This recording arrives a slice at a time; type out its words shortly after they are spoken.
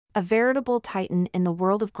A veritable titan in the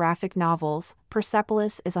world of graphic novels,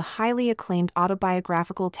 Persepolis is a highly acclaimed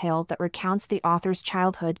autobiographical tale that recounts the author's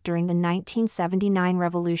childhood during the 1979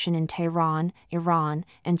 revolution in Tehran, Iran,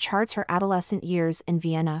 and charts her adolescent years in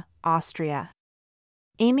Vienna, Austria.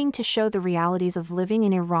 Aiming to show the realities of living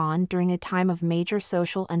in Iran during a time of major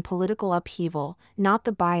social and political upheaval, not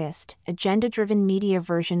the biased, agenda-driven media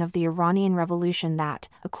version of the Iranian Revolution that,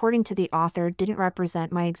 according to the author, didn't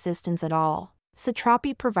represent my existence at all.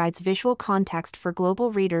 Satrapi provides visual context for global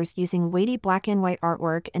readers using weighty black-and-white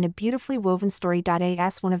artwork and a beautifully woven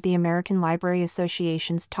story.As, one of the American Library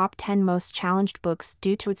Association's top 10 most challenged books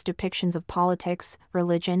due to its depictions of politics,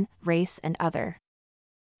 religion, race, and other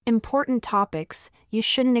important topics. You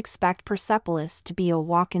shouldn't expect Persepolis to be a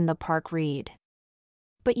walk-in-the-park read.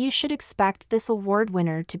 But you should expect this award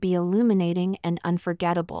winner to be illuminating and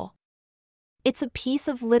unforgettable. It's a piece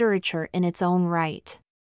of literature in its own right.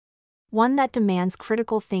 One that demands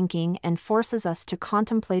critical thinking and forces us to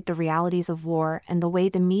contemplate the realities of war and the way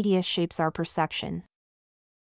the media shapes our perception.